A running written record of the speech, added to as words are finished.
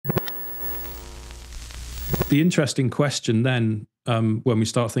the interesting question then, when we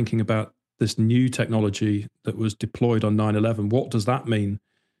start thinking about this new technology that was deployed on 9/11, what does that mean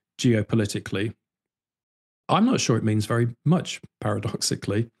geopolitically? I'm not sure it means very much,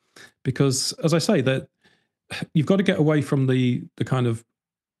 paradoxically, because, as I say, that you've got to get away from the kind of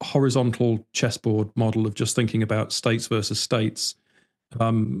horizontal chessboard model of just thinking about states versus states.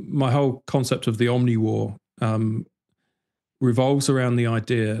 My whole concept of the omni-war revolves around the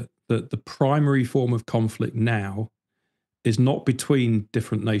idea that the primary form of conflict now is not between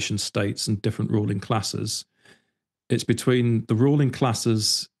different nation states and different ruling classes. It's between the ruling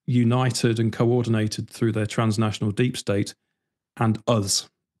classes united and coordinated through their transnational deep state and us,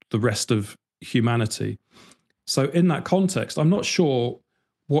 the rest of humanity. So in that context, I'm not sure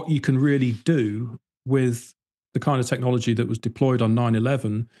what you can really do with the kind of technology that was deployed on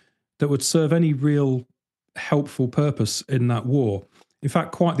 9/11 that would serve any real helpful purpose in that war. In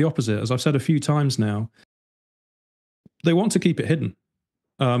fact, quite the opposite. As I've said a few times now, they want to keep it hidden.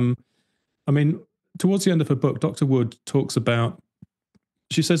 I mean, towards the end of her book, Dr. Wood talks about,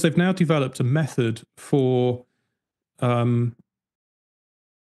 she says they've now developed a method for the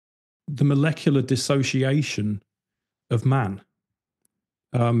molecular dissociation of man,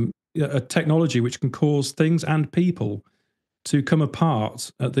 a technology which can cause things and people to come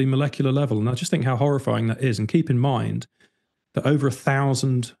apart at the molecular level. And I just think how horrifying that is. And keep in mind that over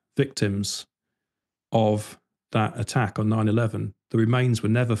 1,000 victims of that attack on 9/11, the remains were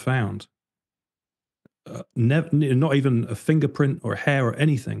never found. Not even a fingerprint or a hair or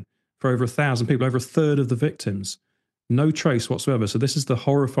anything for over 1,000 people, over a third of the victims. No trace whatsoever. So this is the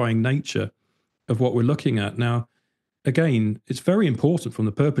horrifying nature of what we're looking at. Now, again, it's very important from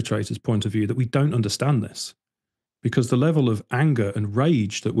the perpetrator's point of view that we don't understand this, because the level of anger and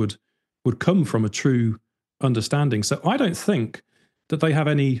rage that would come from a true understanding. So I don't think that they have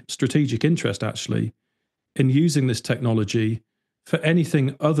any strategic interest, actually, in using this technology for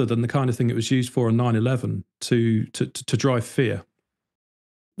anything other than the kind of thing it was used for on 9/11 to drive fear.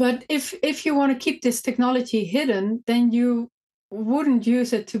 But if you want to keep this technology hidden, then you wouldn't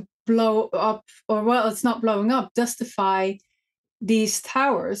use it to blow up, or, well, it's not blowing up, justify these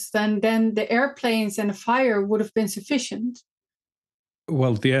towers. Then the airplanes and the fire would have been sufficient.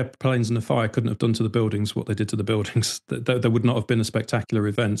 Well, the airplanes and the fire couldn't have done to the buildings what they did to the buildings. There would not have been a spectacular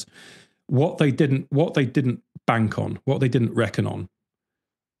event. What they didn't bank on, what they didn't reckon on,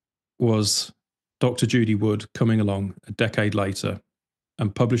 was Dr. Judy Wood coming along a decade later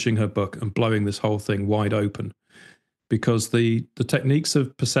and publishing her book and blowing this whole thing wide open, because the techniques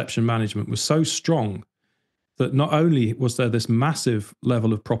of perception management were so strong that not only was there this massive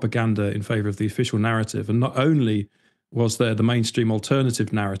level of propaganda in favor of the official narrative, and not only was there the mainstream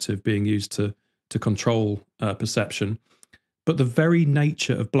alternative narrative being used to control perception, but the very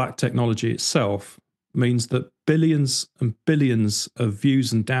nature of black technology itself means that billions and billions of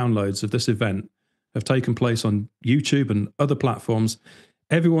views and downloads of this event have taken place on YouTube and other platforms.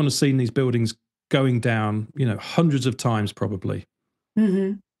 Everyone has seen these buildings going down, hundreds of times probably.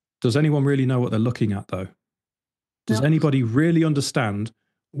 Mm-hmm. Does anyone really know what they're looking at, though? Does anybody really understand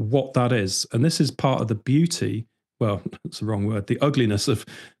what that is? And this is part of the beauty, well, that's the wrong word, the ugliness of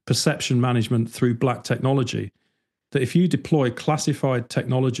perception management through black technology. That if you deploy classified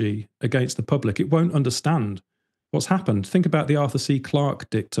technology against the public, it won't understand what's happened. Think about the Arthur C. Clarke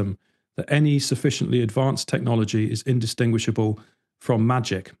dictum that any sufficiently advanced technology is indistinguishable from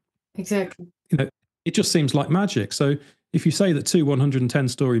magic. Exactly. It just seems like magic. So if you say that two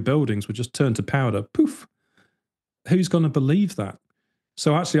 110-story buildings were just turned to powder, poof, who's going to believe that?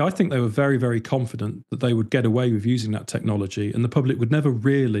 So actually, I think they were very, very confident that they would get away with using that technology, and the public would never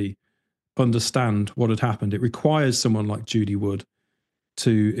really understand what had happened. It requires someone like Judy Wood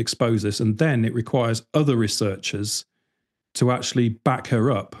to expose this, and then it requires other researchers to actually back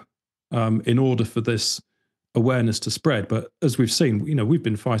her up in order for this awareness to spread. But as we've seen, we've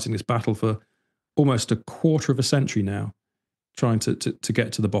been fighting this battle for almost a quarter of a century now, trying to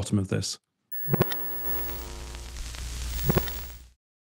get to the bottom of this.